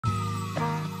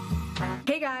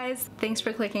Hey guys, thanks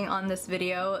for clicking on this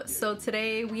video. So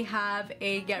today we have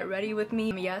a get ready with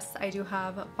me. Yes, I do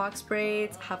have box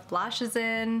braids, have lashes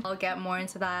in. I'll get more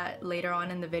into that later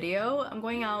on in the video. I'm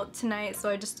going out tonight, so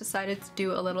I just decided to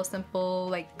do a little simple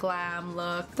like glam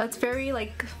look. That's very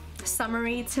like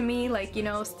summery to me, like, you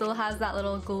know, still has that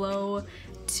little glow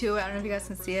to it. I don't know if you guys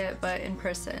can see it, but in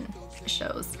person it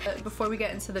shows. But before we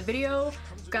get into the video,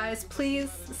 guys,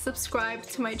 please subscribe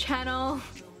to my channel.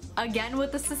 Again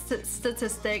with the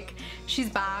statistic, she's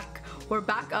back. We're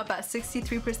back up at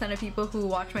 63% of people who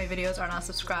watch my videos are not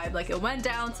subscribed. Like, it went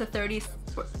down to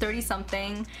 30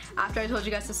 something after I told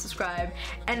you guys to subscribe,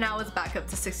 and now it's back up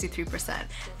to 63%.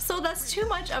 So that's too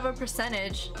much of a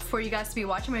percentage for you guys to be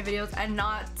watching my videos and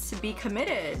not to be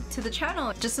committed to the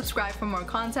channel. Just subscribe for more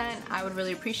content. I would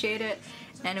really appreciate it,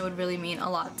 and it would really mean a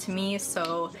lot to me.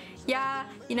 So yeah,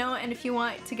 you know, and if you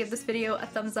want to give this video a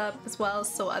thumbs up as well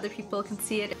so other people can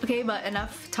see it. Okay, but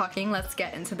enough talking, let's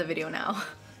get into the video now.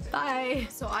 Bye!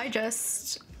 So I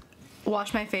just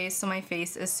washed my face, so my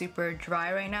face is super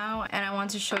dry right now, and I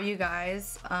want to show you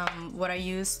guys what I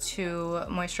use to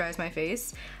moisturize my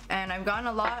face. And I've gotten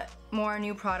a lot more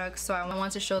new products, so I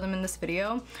want to show them in this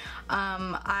video.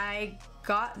 I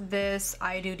got this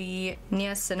iDuty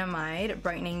Niacinamide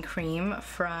brightening cream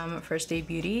from First Aid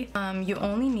Beauty. You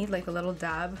only need like a little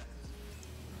dab.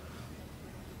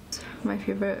 My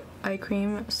favorite eye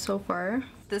cream so far.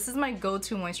 This is my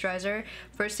go-to moisturizer,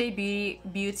 First Aid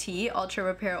Beauty Ultra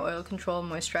Repair Oil Control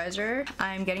Moisturizer.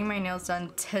 I'm getting my nails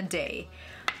done today.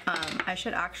 I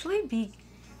should actually be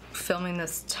filming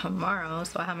this tomorrow,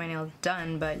 so I have my nails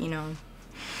done, but you know,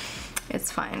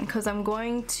 it's fine because I'm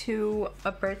going to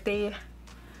a birthday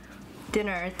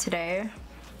dinner today.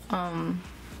 Oh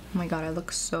my god, I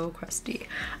look so crusty.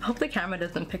 I hope the camera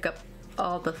doesn't pick up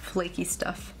all the flaky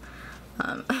stuff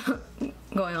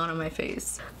going on my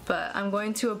face. But I'm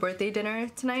going to a birthday dinner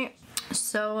tonight,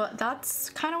 so that's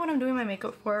kind of what I'm doing my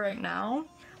makeup for right now.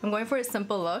 I'm going for a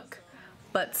simple look,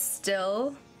 but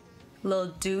still a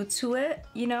little dew to it,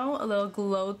 you know, a little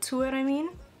glow to it, I mean.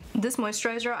 This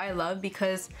moisturizer I love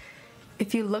because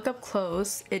if you look up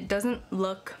close, it doesn't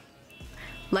look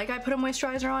like I put a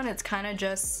moisturizer on. It's kind of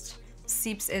just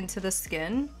seeps into the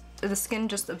skin. The skin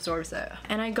just absorbs it.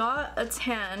 And I got a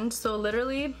tan, so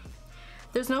literally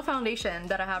there's no foundation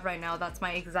that I have right now that's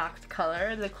my exact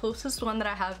color. The closest one that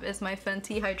I have is my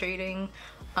Fenty Hydrating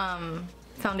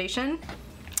foundation.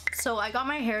 So I got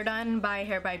my hair done by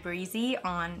Hair by Breezy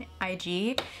on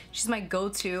IG. She's my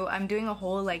go-to. I'm doing a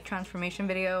whole like transformation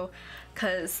video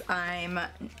because I'm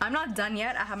not done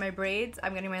yet. I have my braids,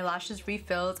 I'm getting my lashes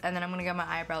refilled, and then I'm gonna get my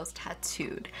eyebrows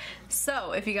tattooed.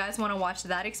 So if you guys want to watch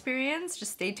that experience,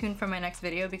 just stay tuned for my next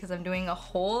video because I'm doing a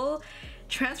whole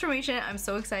transformation. I'm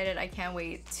so excited. I can't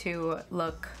wait to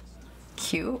look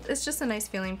cute. It's just a nice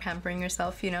feeling pampering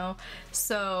yourself, you know?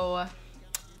 So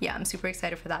yeah, I'm super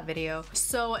excited for that video.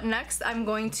 So next I'm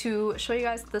going to show you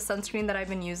guys the sunscreen that I've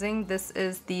been using. This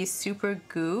is the Super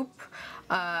Goop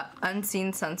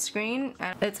Unseen Sunscreen,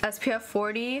 and it's SPF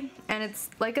 40, and it's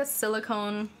like a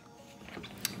silicone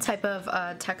type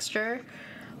of texture.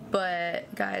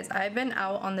 But guys, I've been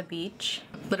out on the beach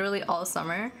literally all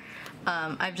summer.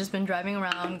 I've just been driving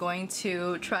around, going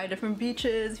to try different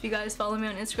beaches. If you guys follow me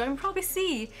on Instagram, you probably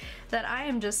see that I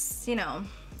am just, you know,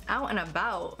 out and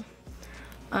about.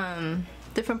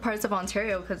 Different parts of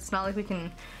Ontario because it's not like we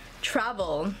can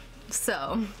travel,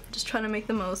 so just trying to make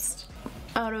the most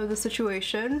out of the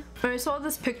situation. I saw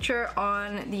this picture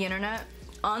on the internet,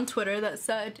 on Twitter, that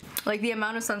said like the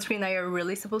amount of sunscreen that you're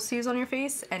really supposed to use on your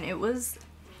face, and it was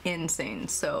insane.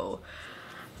 So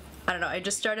I don't know, I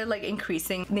just started like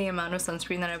increasing the amount of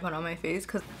sunscreen that I put on my face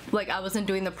because like I wasn't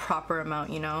doing the proper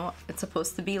amount, you know? It's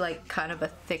supposed to be like kind of a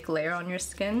thick layer on your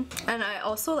skin. And I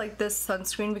also like this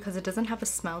sunscreen because it doesn't have a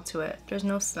smell to it. There's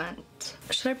no scent.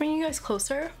 Should I bring you guys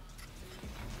closer?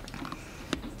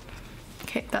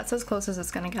 Okay, that's as close as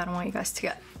it's gonna get. I don't want you guys to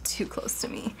get too close to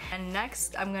me. And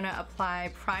next I'm gonna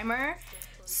apply primer.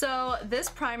 So this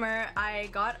primer, I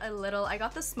got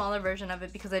the smaller version of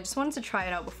it because I just wanted to try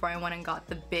it out before I went and got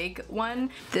the big one.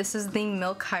 This is the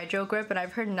Milk Hydro Grip, and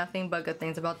I've heard nothing but good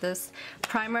things about this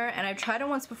primer, and I've tried it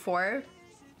once before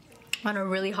on a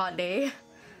really hot day.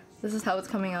 This is how it's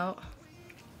coming out.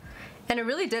 And it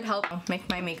really did help make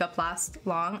my makeup last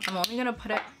long. I'm only gonna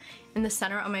put it in the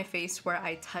center of my face where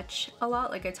I touch a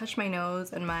lot. Like I touch my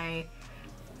nose and my,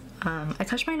 I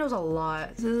touch my nose a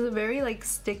lot. This is a very like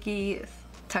sticky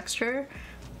texture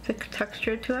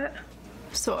to it.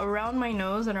 So around my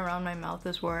nose and around my mouth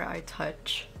is where I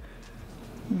touch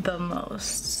the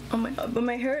most. Oh my god, but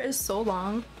my hair is so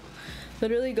long.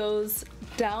 Literally goes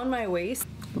down my waist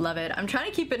Love it. I'm trying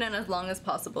to keep it in as long as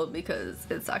possible because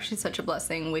it's actually such a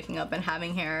blessing waking up and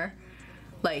having hair.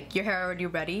 Like, your hair already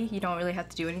ready, you don't really have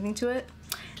to do anything to it.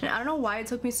 And I don't know why it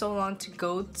took me so long to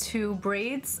go to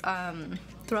braids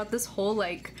throughout this whole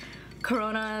like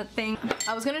corona thing.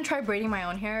 I was gonna try braiding my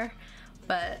own hair,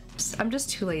 but I'm just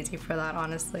too lazy for that,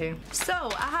 honestly. So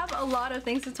I have a lot of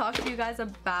things to talk to you guys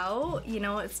about. You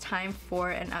know, it's time for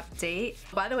an update.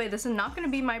 By the way, this is not gonna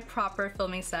be my proper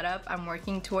filming setup. I'm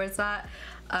working towards that.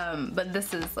 But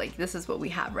this is what we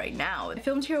have right now. I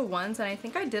filmed here once and I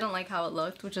think I didn't like how it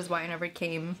looked, which is why I never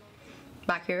came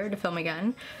back here to film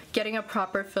again. Getting a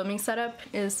proper filming setup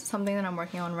is something that I'm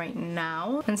working on right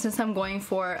now. And since I'm going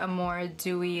for a more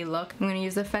dewy look, I'm gonna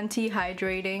use the Fenty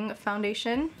Hydrating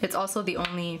Foundation. It's also the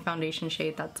only foundation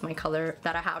shade that's my color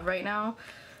that I have right now.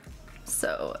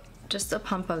 So just a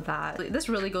pump of that. This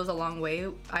really goes a long way.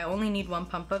 I only need one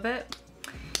pump of it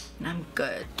and I'm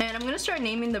good. And I'm gonna start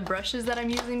naming the brushes that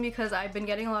I'm using because I've been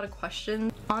getting a lot of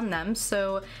questions on them.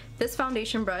 So this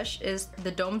foundation brush is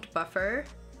the Domed Buffer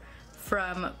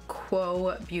from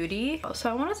Quo Beauty.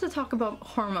 So I wanted to talk about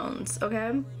hormones,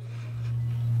 okay?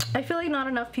 I feel like not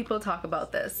enough people talk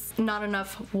about this. Not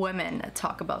enough women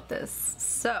talk about this.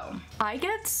 So I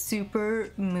get super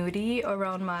moody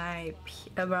around my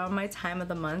time of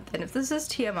the month, and if this is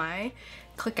TMI,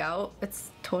 click out.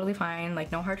 It's totally fine,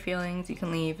 like no hard feelings. You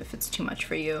can leave if it's too much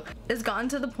for you. It's gotten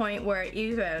to the point where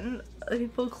even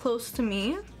people close to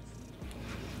me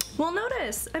will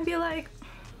notice and be like,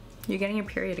 you're getting your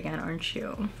period again, aren't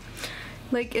you?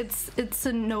 Like it's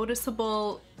a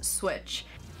noticeable switch.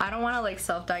 I don't want to like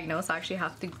self-diagnose. I actually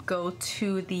have to go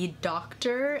to the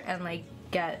doctor and like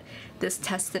get this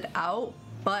tested out,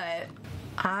 but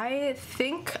I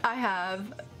think I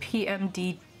have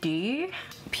PMDD.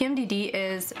 PMDD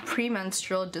is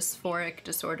premenstrual dysphoric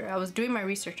disorder. I was doing my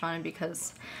research on it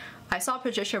because I saw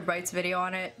Patricia Bright's video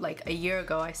on it like a year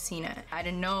ago. I seen it. I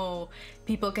didn't know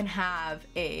people can have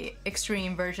a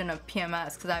extreme version of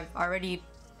PMS because I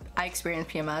experienced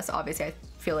PMS. Obviously I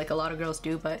feel like a lot of girls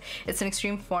do, but it's an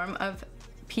extreme form of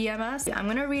PMS. I'm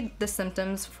gonna read the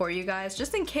symptoms for you guys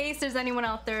just in case there's anyone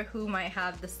out there who might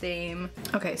have the same.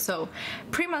 Okay, so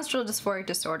premenstrual dysphoric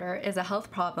disorder is a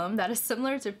health problem that is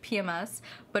similar to PMS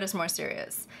but is more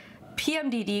serious.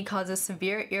 PMDD causes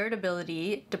severe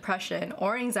irritability, depression,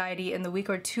 or anxiety in the week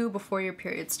or two before your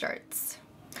period starts.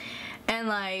 And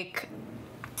like,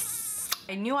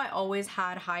 I knew I always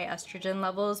had high estrogen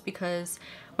levels because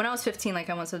when I was 15, like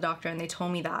I went to the doctor and they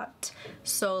told me that.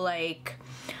 So like,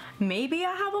 maybe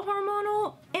I have a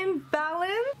hormonal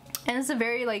imbalance. And it's a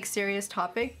very like serious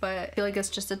topic, but I feel like it's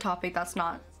just a topic that's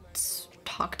not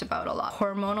talked about a lot.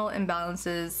 Hormonal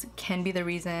imbalances can be the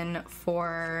reason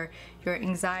for your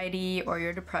anxiety or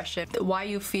your depression, why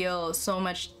you feel so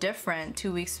much different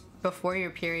 2 weeks before your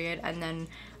period, and then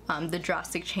the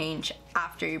drastic change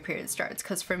after your period starts.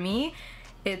 Because for me,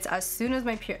 it's as soon as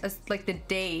my period, like the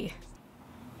day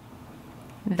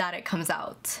that it comes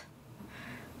out,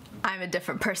 I'm a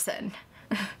different person.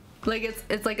 Like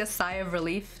it's like a sigh of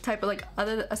relief type of like,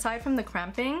 aside from the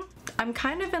cramping, I'm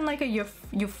kind of in like a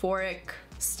euphoric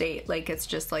state. Like it's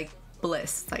just like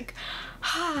bliss, like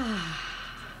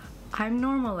I'm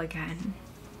normal again.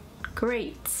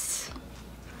 Great.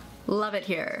 Love it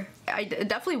here. It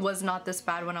definitely was not this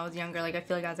bad when I was younger. Like I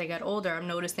feel like as I get older, I'm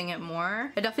noticing it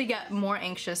more. I definitely get more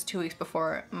anxious 2 weeks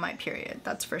before my period,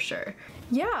 that's for sure.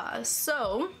 Yeah,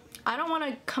 so I don't want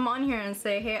to come on here and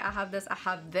say, hey, I have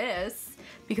this,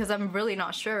 because I'm really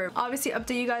not sure. Obviously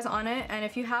update you guys on it, and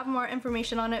if you have more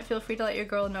information on it, feel free to let your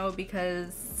girl know,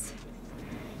 because,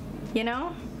 you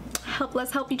know,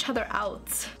 let's help each other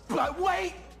out. But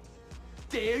wait,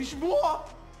 there's more.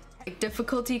 Like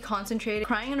difficulty concentrating,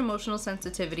 crying and emotional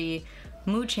sensitivity,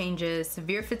 mood changes,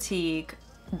 severe fatigue,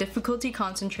 difficulty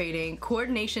concentrating,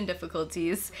 coordination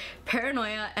difficulties,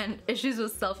 paranoia, and issues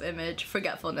with self-image,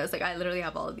 forgetfulness. Like I literally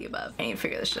have all of the above. I need to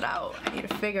figure this shit out. I need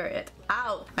to figure it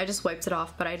out. I just wiped it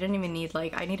off, but I didn't even need,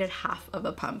 like, I needed half of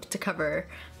a pump to cover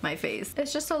my face.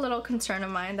 It's just a little concern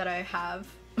of mine that I have.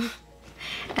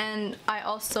 And I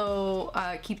also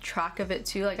keep track of it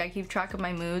too. Like I keep track of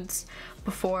my moods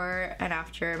before and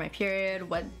after my period,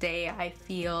 what day I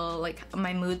feel, like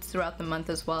my moods throughout the month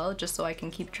as well, just so I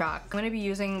can keep track. I'm gonna be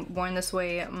using Born This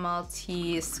Way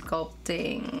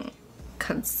Multi-Sculpting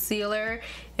Concealer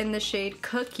in the shade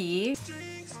Cookie.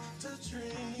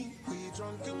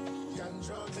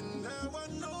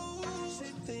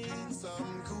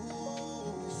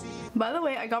 By the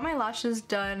way, I got my lashes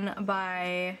done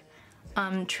by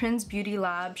Trin's Beauty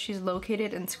Lab. She's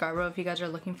located in Scarborough if you guys are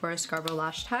looking for a Scarborough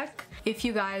lash tech. If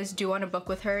you guys do want to book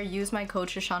with her, use my code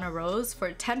Shoshana Rose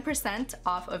for 10%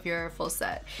 off of your full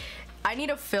set. I need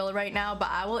a fill right now, but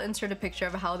I will insert a picture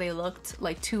of how they looked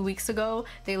like 2 weeks ago.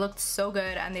 They looked so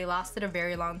good and they lasted a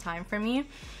very long time for me.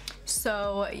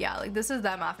 So yeah, like this is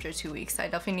them after 2 weeks. I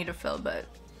definitely need a fill, but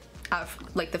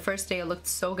like the first day it looked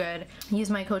so good. Use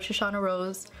my code Shoshana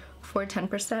Rose for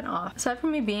 10% off. Aside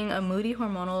from me being a moody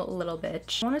hormonal little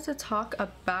bitch, I wanted to talk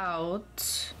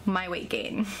about my weight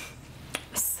gain.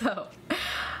 So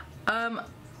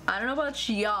I don't know about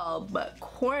y'all, but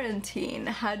quarantine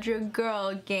had your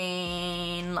girl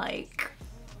gain, like,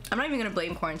 I'm not even gonna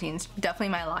blame quarantine, it's definitely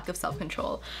my lack of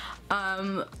self-control.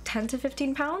 10 to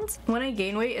 15 pounds. When I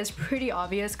gain weight, it's pretty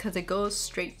obvious because it goes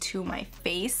straight to my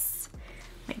face,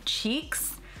 my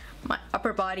cheeks, my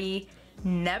upper body,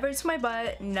 never to my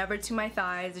butt, never to my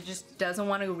thighs. It just doesn't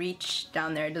want to reach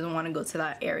down there. It doesn't want to go to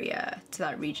that area, to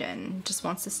that region. It just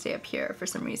wants to stay up here for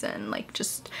some reason. Like,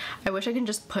 just, I wish I can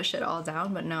just push it all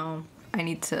down, but no. I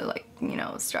need to, like, you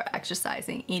know, start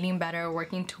exercising, eating better,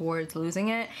 working towards losing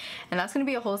it. And that's gonna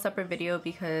be a whole separate video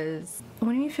because what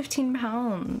do you mean 15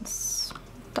 pounds?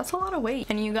 That's a lot of weight.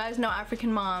 And you guys know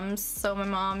African moms, so my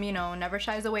mom, you know, never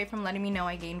shies away from letting me know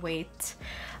I gained weight.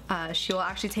 She will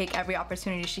actually take every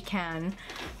opportunity she can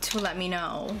to let me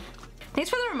know. Thanks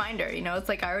for the reminder, you know, it's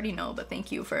like I already know, but thank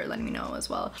you for letting me know as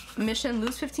well. Mission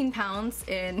lose 15 pounds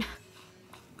in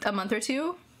a month or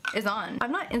two is on.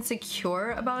 I'm not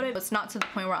insecure about it. It's not to the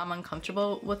point where I'm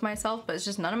uncomfortable with myself, but it's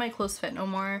just none of my clothes fit no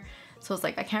more. So it's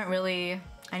like I can't really,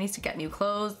 I need to get new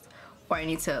clothes, or I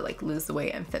need to like lose the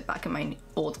weight and fit back in my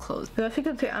old clothes. So I think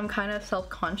I'm kind of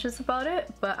self-conscious about it,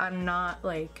 but I'm not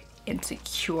like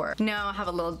insecure. Now I have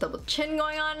a little double chin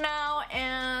going on now,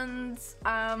 and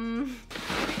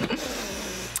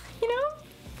you know,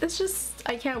 it's just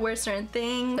I can't wear certain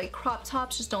things, like crop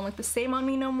tops just don't look the same on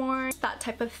me no more, that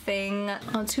type of thing.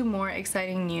 On to more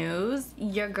exciting news.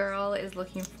 Your girl is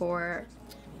looking for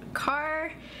a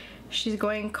car. She's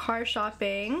going car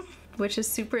shopping, which is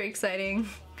super exciting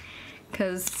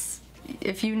because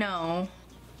if you know,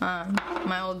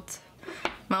 my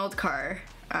old car,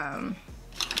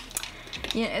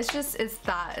 yeah,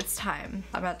 it's time.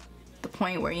 I'm at the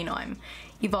point where, you know, I'm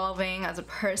evolving as a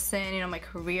person, you know, my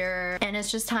career, and it's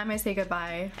just time I say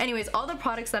goodbye. Anyways, all the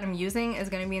products that I'm using is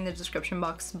gonna be in the description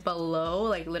box below.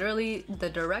 Like literally the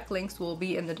direct links will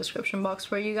be in the description box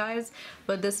for you guys,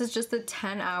 but this is just a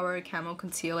 10-hour camo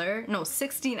concealer, no,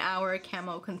 16-hour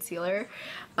camo concealer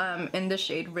in the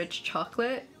shade Rich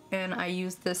Chocolate, and I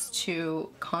use this to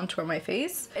contour my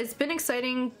face. It's been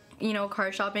exciting, you know,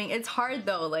 car shopping. It's hard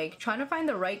though, like trying to find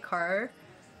the right car.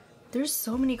 There's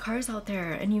so many cars out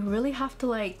there and you really have to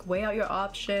like weigh out your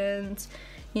options,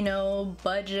 you know,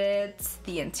 budgets,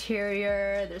 the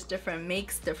interior, there's different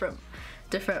makes, different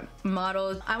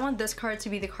models. I want this car to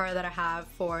be the car that I have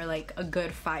for like a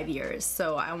good 5 years,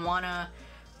 so I want to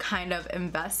kind of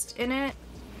invest in it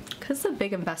because it's a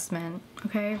big investment.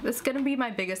 Okay, this is gonna be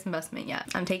my biggest investment yet.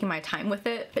 I'm taking my time with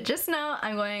it, but just know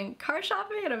I'm going car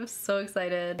shopping and I'm so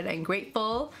excited and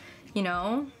grateful. You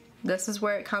know, this is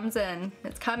where it comes in.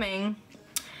 It's coming.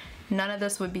 None of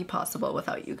this would be possible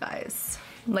without you guys.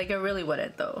 Like, it really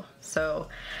wouldn't though. So,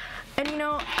 and you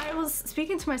know, I was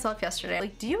speaking to myself yesterday,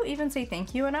 like, do you even say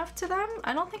thank you enough to them?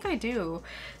 I don't think I do.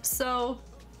 So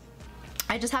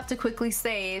I just have to quickly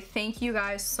say thank you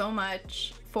guys so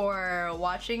much for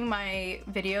watching my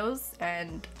videos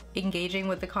and engaging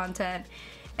with the content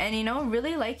and, you know,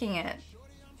 really liking it.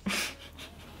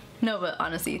 No, but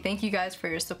honestly, thank you guys for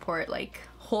your support, like,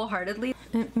 wholeheartedly.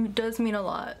 It does mean a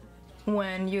lot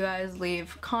when you guys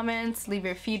leave comments, leave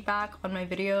your feedback on my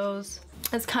videos.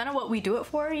 It's kind of what we do it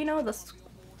for, you know.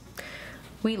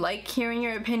 We like hearing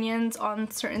your opinions on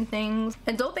certain things.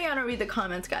 And don't think I don't read the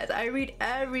comments, guys. I read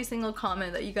every single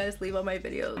comment that you guys leave on my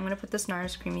videos. I'm gonna put this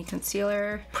NARS Creamy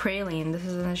Concealer. Praline, this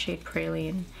is in the shade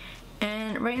Praline.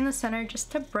 And right in the center,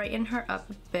 just to brighten her up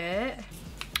a bit.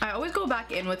 I always go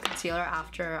back in with concealer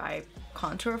after I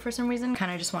contour for some reason.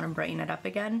 Kind of just want to brighten it up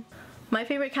again. My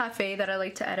favorite cafe that I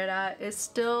like to edit at is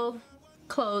still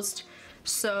closed,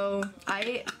 so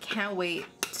I can't wait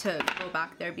to go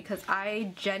back there because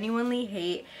I genuinely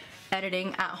hate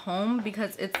editing at home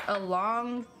because it's a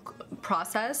long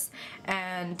process,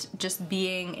 and just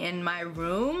being in my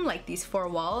room, like these 4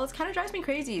 walls, kind of drives me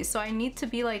crazy. So I need to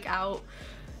be like out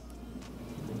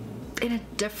in a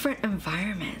different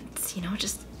environment, you know,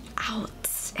 just out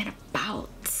and about.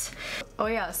 Oh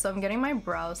yeah, so I'm getting my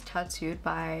brows tattooed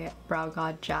by Brow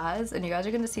God Jazz, and you guys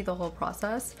are gonna see the whole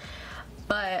process.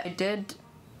 But I did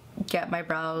get my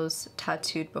brows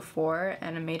tattooed before,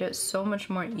 and it made it so much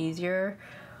more easier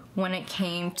when it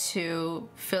came to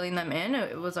filling them in.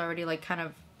 It was already like kind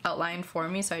of outlined for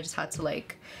me, so I just had to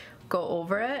like go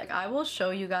over it. I will show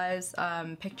you guys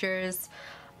pictures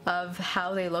of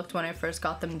how they looked when I first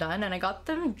got them done, and I got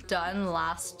them done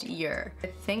last year. I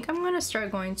think I'm gonna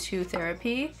start going to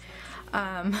therapy.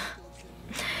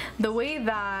 The way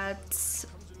that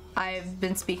I've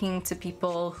been speaking to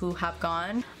people who have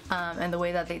gone, and the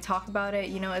way that they talk about it,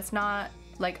 you know, it's not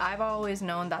like, I've always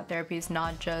known that therapy is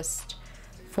not just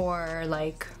for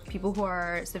like people who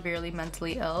are severely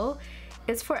mentally ill.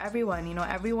 It's for everyone, you know,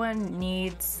 everyone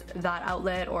needs that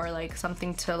outlet, or like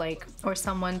something to like, or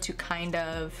someone to kind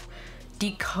of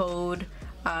decode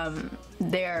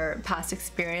their past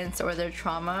experience or their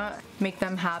trauma, make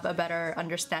them have a better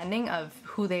understanding of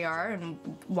who they are and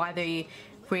why they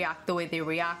react the way they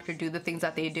react or do the things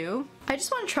that they do. I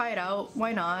just want to try it out.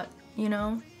 Why not, you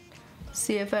know?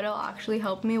 See if it'll actually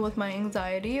help me with my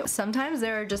anxiety. Sometimes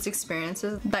there are just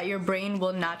experiences that your brain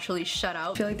will naturally shut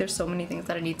out. I feel like there's so many things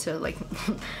that I need to like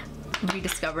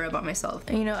rediscover about myself.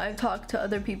 You know, I've talked to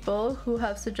other people who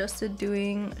have suggested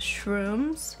doing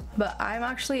shrooms, but I'm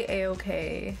actually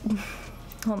a-okay.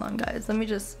 Hold on guys, let me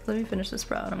finish this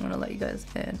sprout. I'm gonna let you guys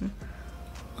in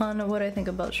on what I think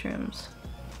about shrooms.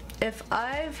 If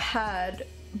I've had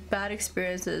bad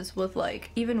experiences with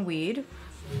like even weed,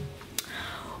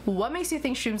 what makes you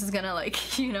think shrooms is gonna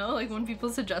like, you know, like when people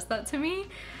suggest that to me?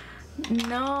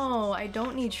 No, I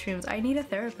don't need shrooms. I need a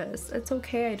therapist. It's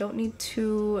okay. I don't need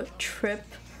to trip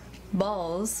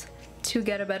balls to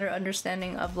get a better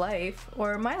understanding of life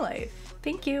or my life.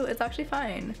 Thank you. It's actually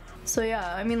fine. So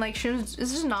yeah, I mean, like shrooms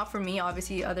is just not for me.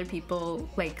 Obviously other people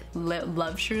like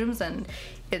love shrooms and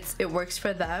it works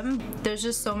for them. There's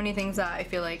just so many things that I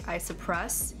feel like I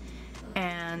suppress,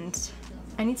 and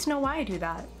I need to know why I do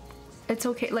that. It's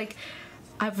okay. Like,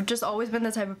 I've just always been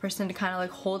the type of person to kind of like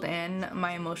hold in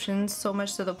my emotions so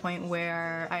much to the point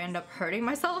where I end up hurting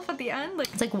myself at the end. Like,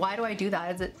 it's like, why do I do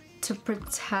that? Is it to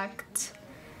protect,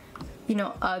 you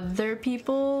know, other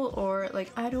people, or like,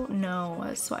 I don't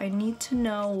know. So I need to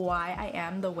know why I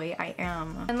am the way I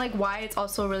am, and like why it's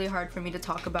also really hard for me to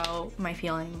talk about my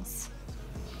feelings.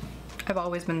 I've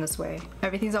always been this way.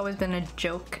 Everything's always been a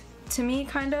joke to me,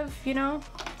 kind of, you know?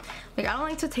 Like, I don't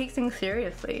like to take things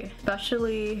seriously,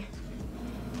 especially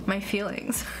my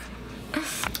feelings.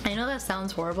 I know that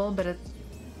sounds horrible, but I've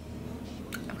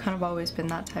kind of always been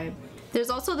that type. There's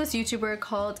also this YouTuber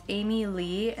called Amy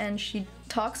Lee, and she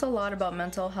talks a lot about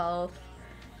mental health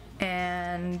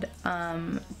and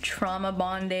trauma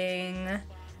bonding,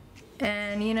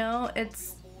 and you know,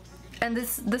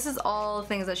 this is all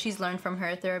things that she's learned from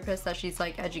her therapist that she's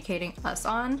like educating us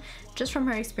on just from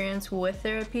her experience with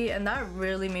therapy, and that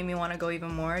really made me want to go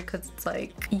even more, because it's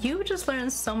like you just learn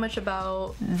so much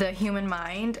about the human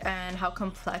mind and how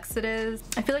complex it is.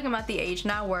 I feel like I'm at the age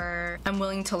now where I'm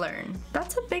willing to learn.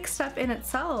 That's a big step in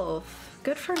itself.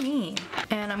 Good for me.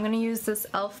 And I'm gonna use this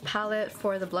e.l.f. palette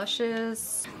for the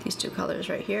blushes. These two colors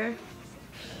right here.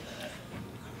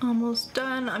 Almost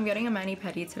done. I'm getting a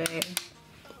mani-pedi today.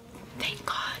 Thank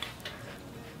God.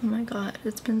 Oh my God,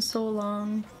 it's been so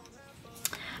long.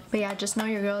 But yeah, just know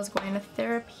your girl is going to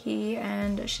therapy,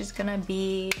 and she's gonna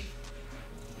be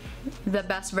the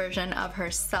best version of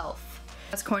herself.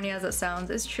 As corny as it sounds,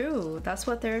 it's true. That's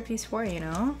what therapy's for, you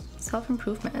know?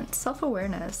 Self-improvement,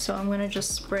 self-awareness. So I'm gonna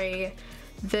just spray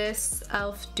this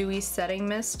e.l.f. Dewy Setting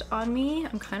Mist on me.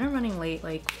 I'm kind of running late,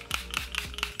 like,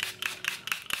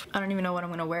 I don't even know what I'm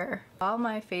gonna wear. While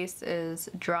my face is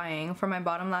drying, for my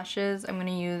bottom lashes, I'm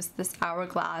gonna use this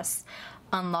Hourglass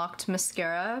Unlocked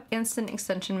Mascara, Instant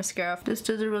Extension Mascara. This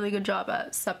does a really good job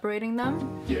at separating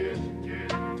them. Yeah.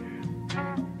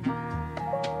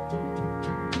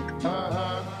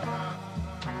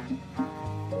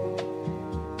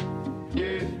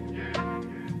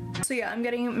 So yeah, I'm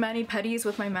getting mani-pedis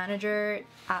with my manager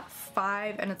at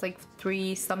 5, and it's like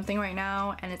 3 something right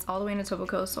now, and it's all the way in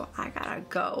Etobicoke, so I gotta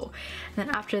go. And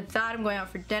then after that, I'm going out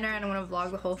for dinner, and I'm gonna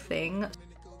vlog the whole thing.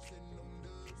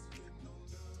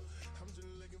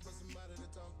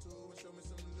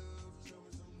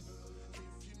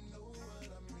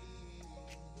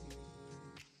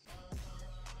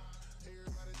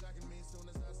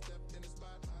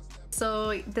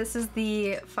 So this is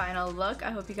the final look.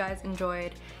 I hope you guys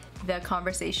enjoyed the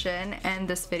conversation and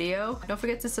this video. Don't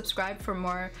forget to subscribe for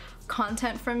more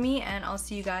content from me, and I'll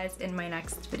see you guys in my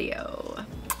next video.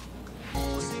 We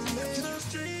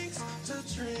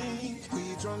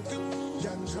drunk and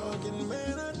young, drunk and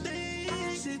melody.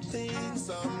 She thinks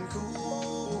I'm